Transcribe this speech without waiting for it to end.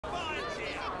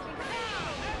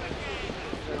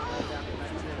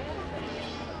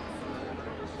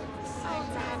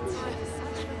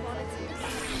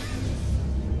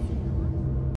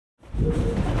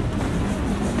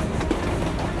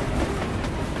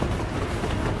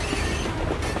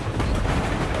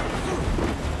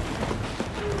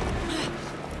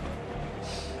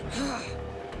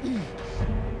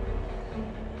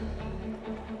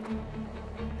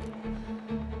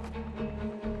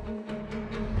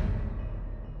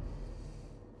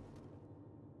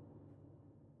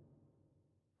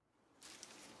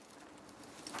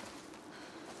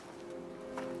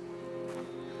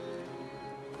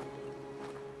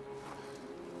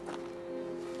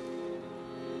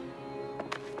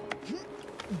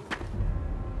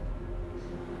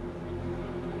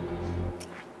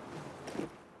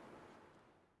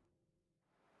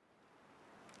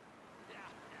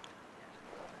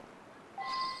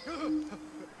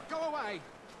Go away!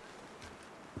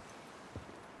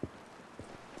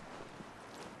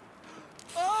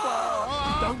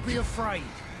 Oh! Don't be afraid.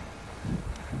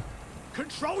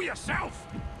 Control yourself!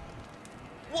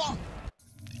 What?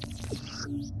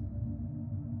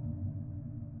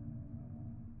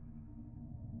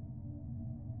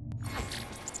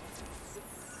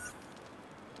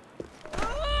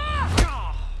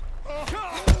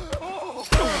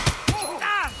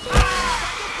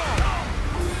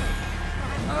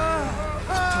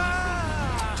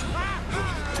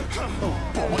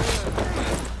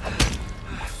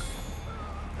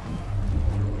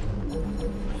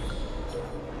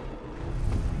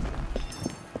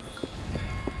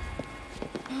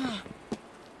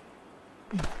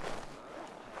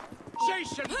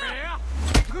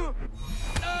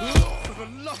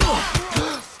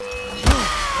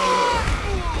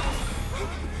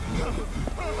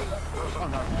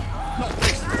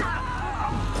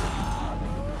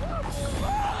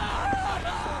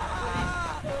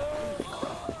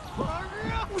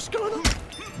 What's going on?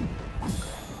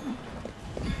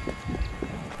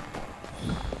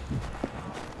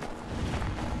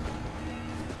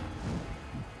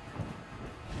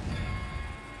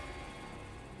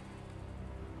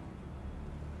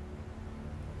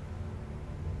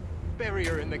 Bury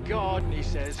her in the garden, he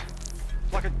says.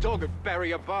 Like a dog would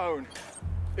bury a bone.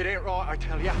 It ain't right, I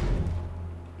tell ya.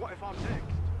 What if I'm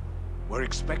next? We're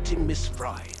expecting Miss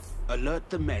Fry.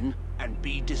 Alert the men and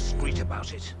be discreet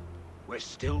about it. We're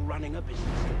still running a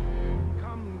business.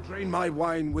 Come, drain my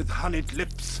wine with honeyed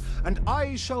lips, and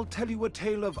I shall tell you a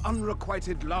tale of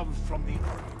unrequited love from the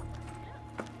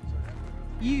earth.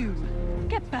 You,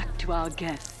 get back to our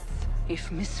guests.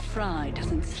 If Miss Fry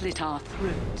doesn't slit our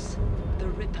throats, the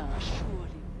Ripper surely...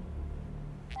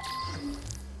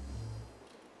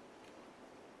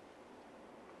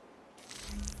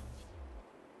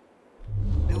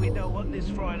 Do we know what this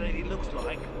Fry lady looks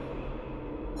like?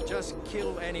 Just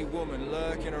kill any woman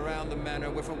lurking around the manor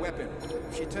with a weapon.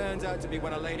 If she turns out to be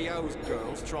one of Lady O's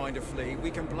girls trying to flee,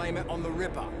 we can blame it on the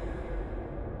Ripper.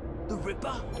 The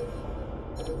Ripper?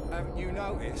 Haven't you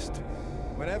noticed?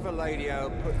 Whenever Lady O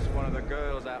puts one of the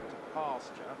girls out to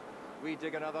pasture, we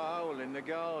dig another hole in the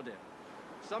garden.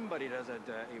 Somebody does her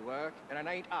dirty work, and it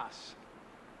ain't us.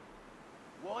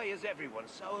 Why is everyone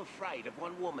so afraid of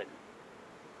one woman?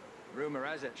 Rumor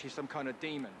has it she's some kind of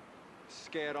demon.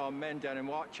 Scared our men down in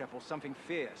Whitechapel something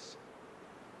fierce.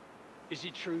 Is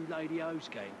it true Lady O's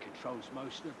gang controls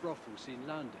most of the brothels in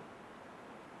London?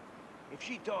 If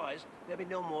she dies, there'll be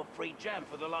no more free jam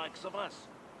for the likes of us.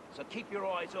 So keep your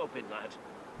eyes open, lad.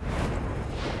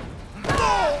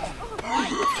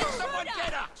 Someone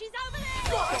get her! She's over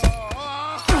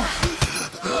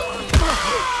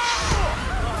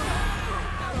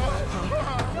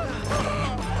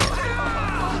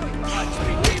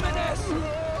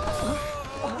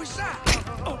What was that?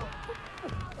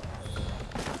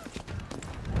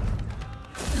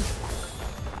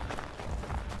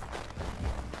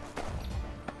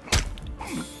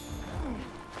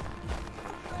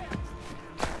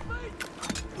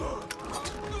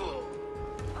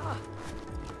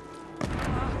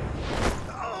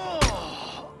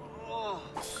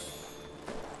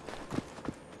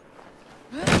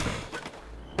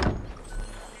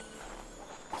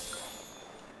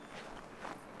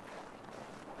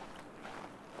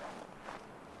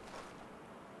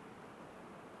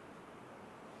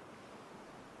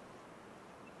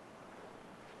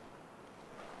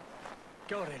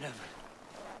 God in heaven.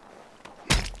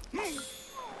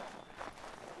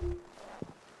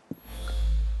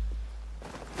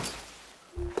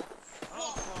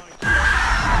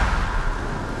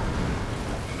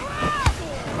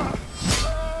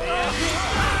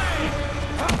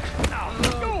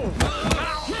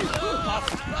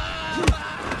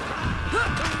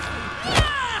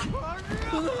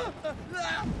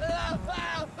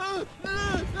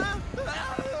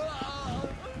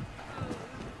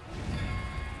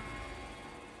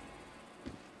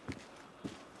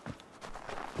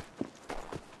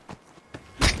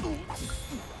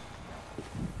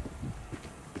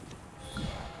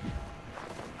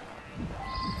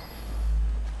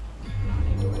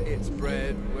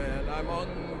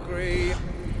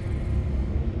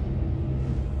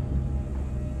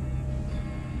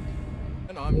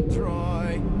 when I'm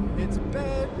dry. It's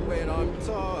bed when I'm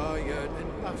tired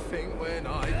and nothing when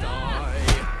I die.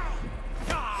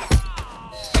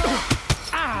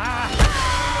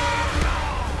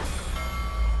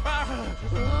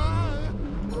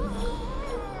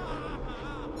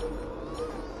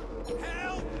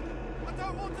 Help! I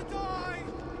don't want to die!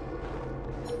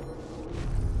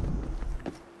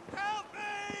 Help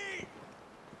me!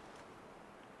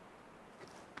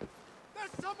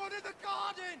 There's someone in the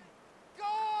garden!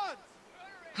 God!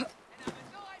 And have a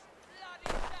nice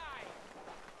bloody day.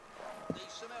 Need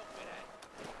some help with that.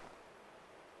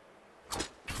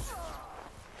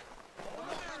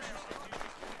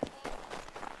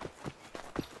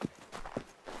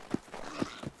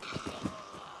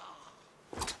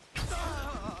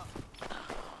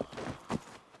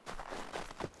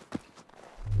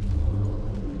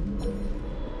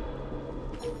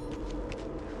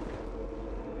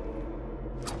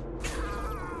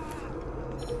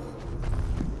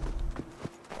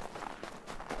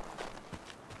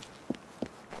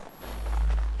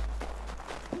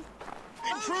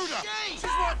 Intruder! She's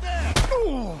right there!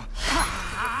 Oh.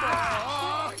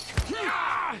 Get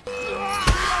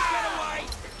away!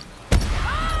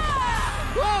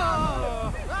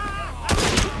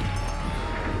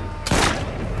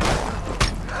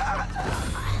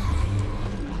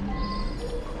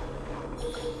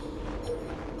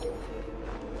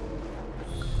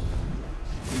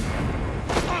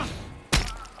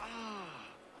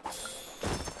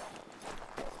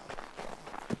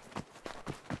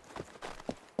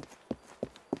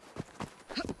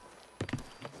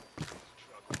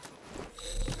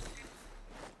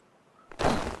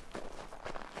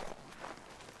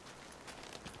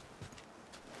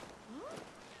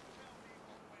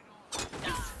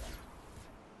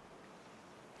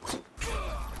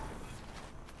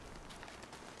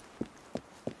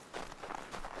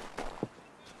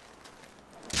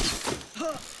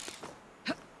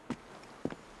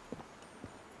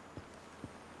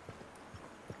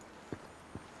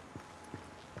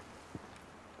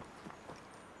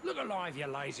 Look alive, you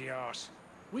lazy arse.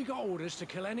 We got orders to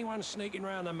kill anyone sneaking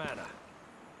round the manor.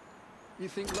 You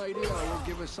think Lady O will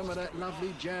give us some of that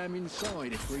lovely jam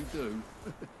inside if we do?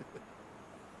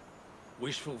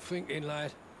 Wishful thinking,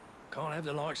 lad. Can't have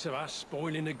the likes of us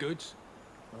spoiling the goods.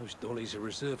 Those dollies are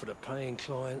reserved for the paying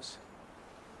clients.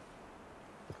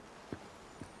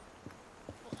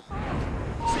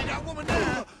 See that woman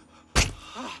there?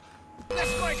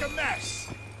 Let's make a mess!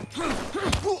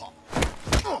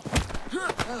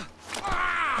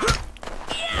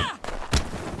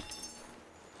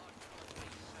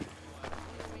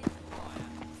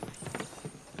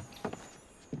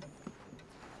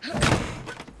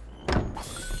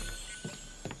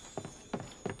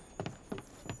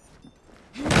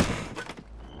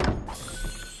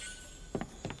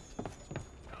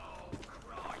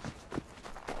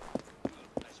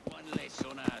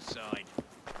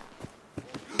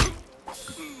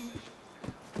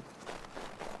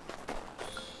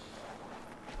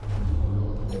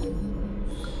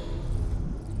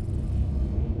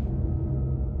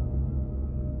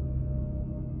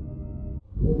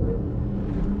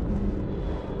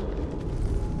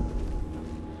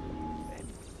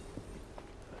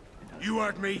 You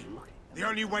heard me. The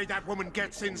only way that woman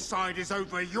gets inside is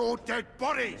over your dead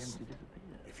bodies.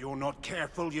 If you're not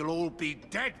careful, you'll all be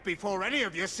dead before any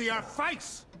of you see her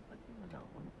face.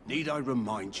 Need I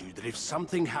remind you that if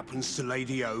something happens to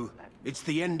Lady O, it's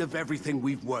the end of everything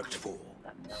we've worked for.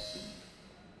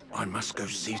 I must go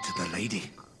see to the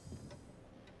lady.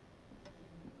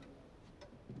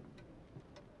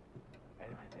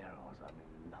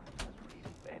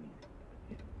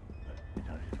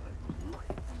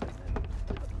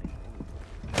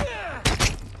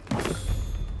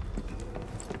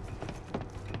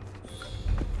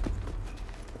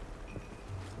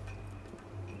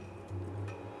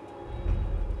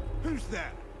 Who's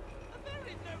there?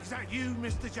 Is that you,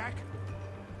 Mr. Jack?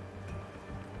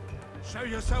 Show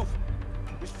yourself.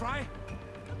 Miss Fry?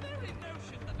 The very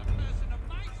notion that a person of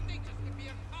my status could be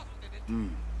accosted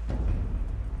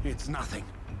is... It's nothing.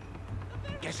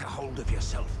 Get a hold of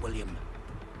yourself, William.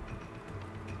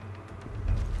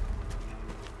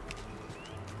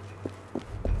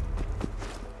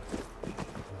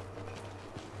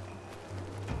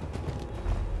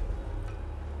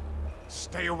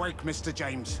 Stay awake, Mr.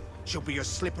 James. She'll be as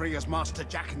slippery as Master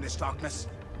Jack in this darkness.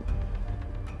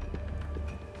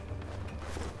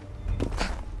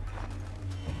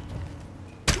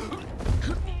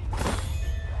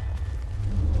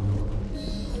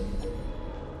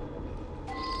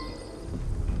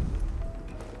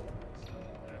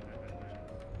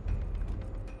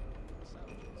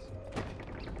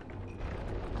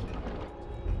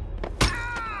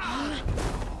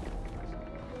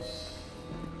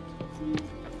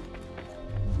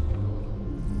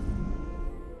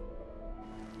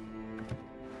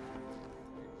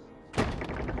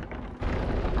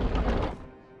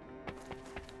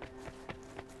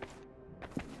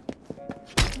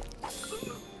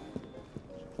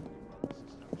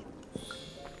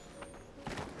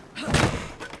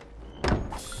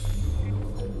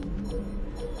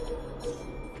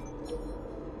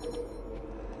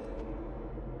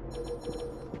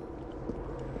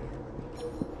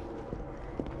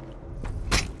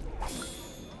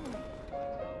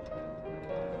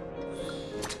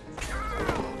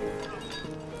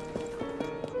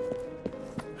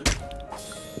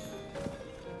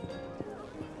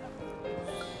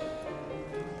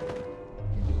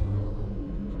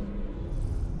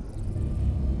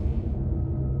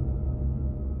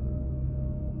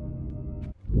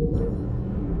 Never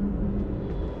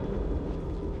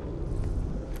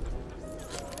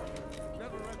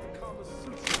read the Kama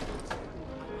Sutra.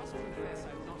 I must confess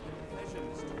I've not had the pleasure,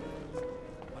 Mr. Woods,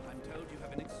 but I'm told you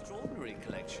have an extraordinary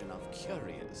collection of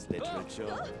curious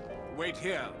literature. Wait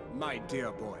here, my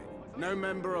dear boy. No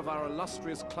member of our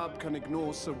illustrious club can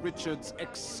ignore Sir Richard's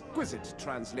exquisite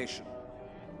translation.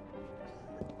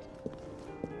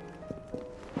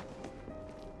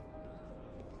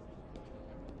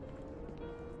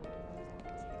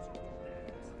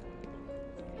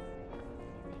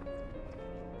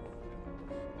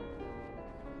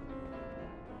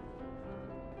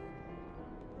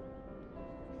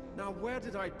 Now, where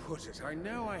did I put it? I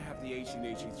know I have the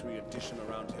 1883 edition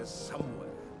around here somewhere.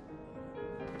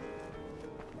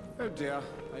 Oh dear,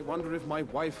 I wonder if my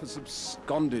wife has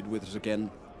absconded with it again.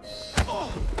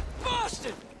 Oh,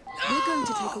 bastard! We're going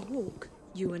to take a walk,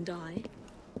 you and I.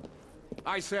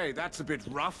 I say, that's a bit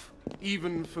rough,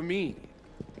 even for me.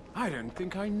 I don't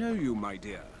think I know you, my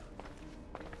dear.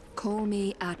 Call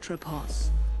me Atropos.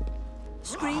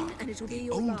 Scream and it'll be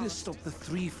your Oldest last. of the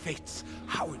three fates.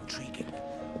 How intriguing.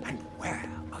 And where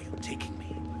are you taking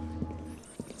me?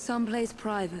 Someplace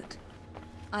private.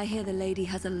 I hear the lady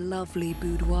has a lovely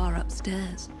boudoir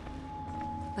upstairs.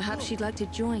 Perhaps she'd like to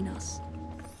join us.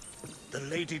 The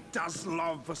lady does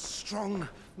love a strong,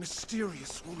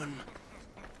 mysterious woman.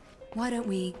 Why don't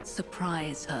we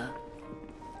surprise her?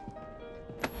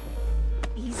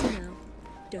 Easy now.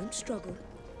 Don't struggle.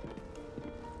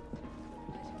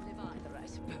 Live either, I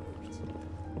suppose.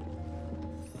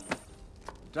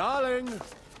 Darling,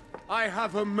 I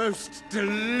have a most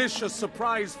delicious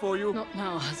surprise for you. Not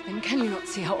now, husband. Can you not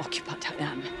see how occupied I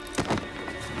am?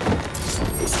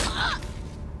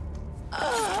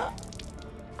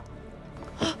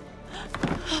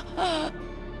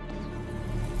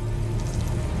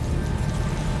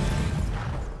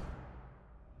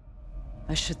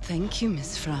 I should thank you,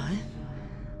 Miss Fry.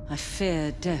 I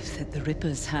fear death at the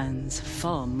Ripper's hands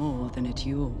far more than at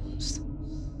yours.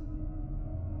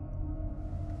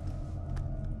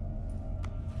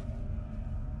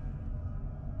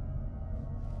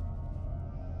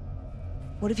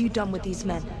 What have you done with these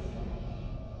men?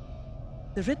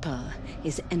 The Ripper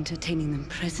is entertaining them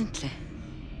presently.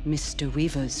 Mr.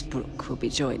 Weaversbrook will be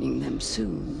joining them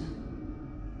soon.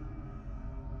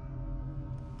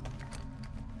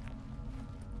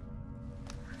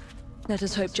 Let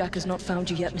us hope Jack has not found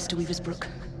you yet, Mr. Weaversbrook.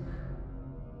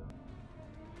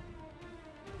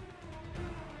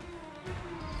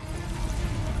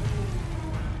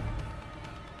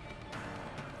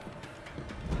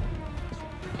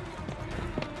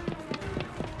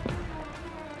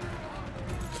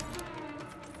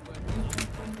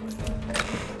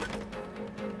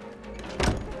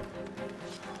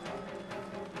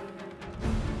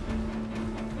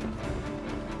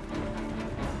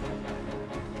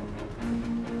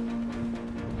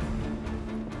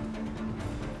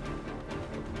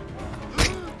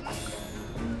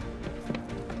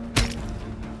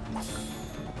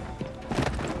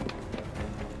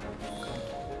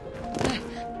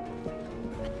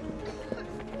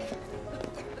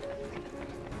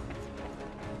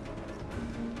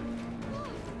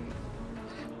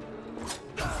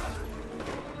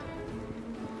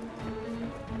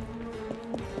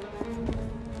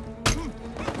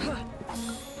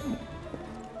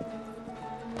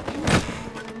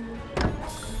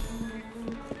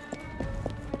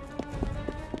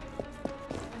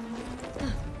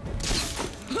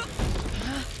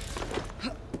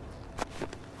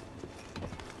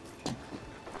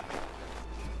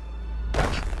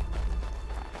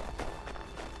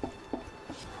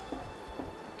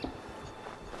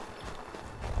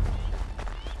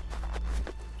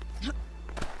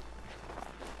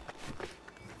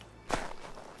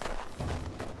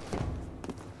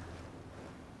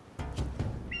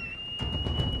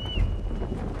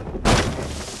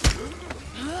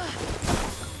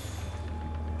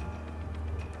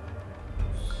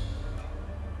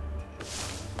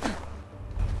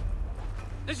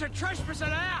 There's a trespasser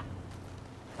there!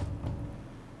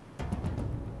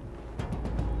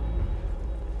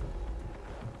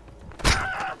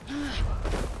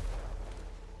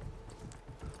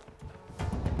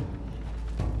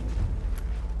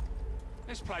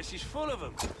 This place is full of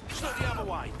them. Just look the other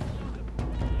way.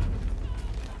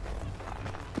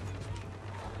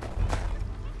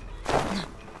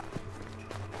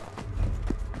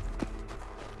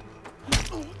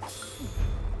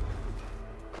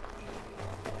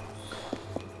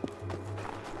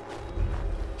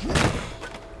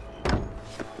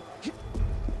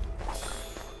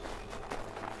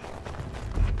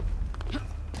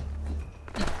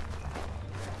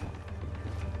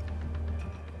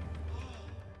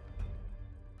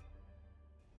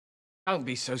 Don't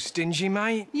be so stingy,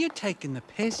 mate. You taking the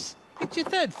piss? It's your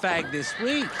third fag this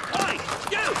week. Hey,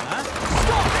 you! Huh?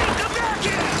 Stop it! Come back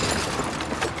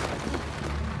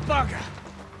here! Bugger.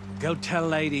 Go tell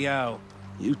Lady O.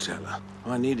 You tell her.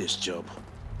 I need this job.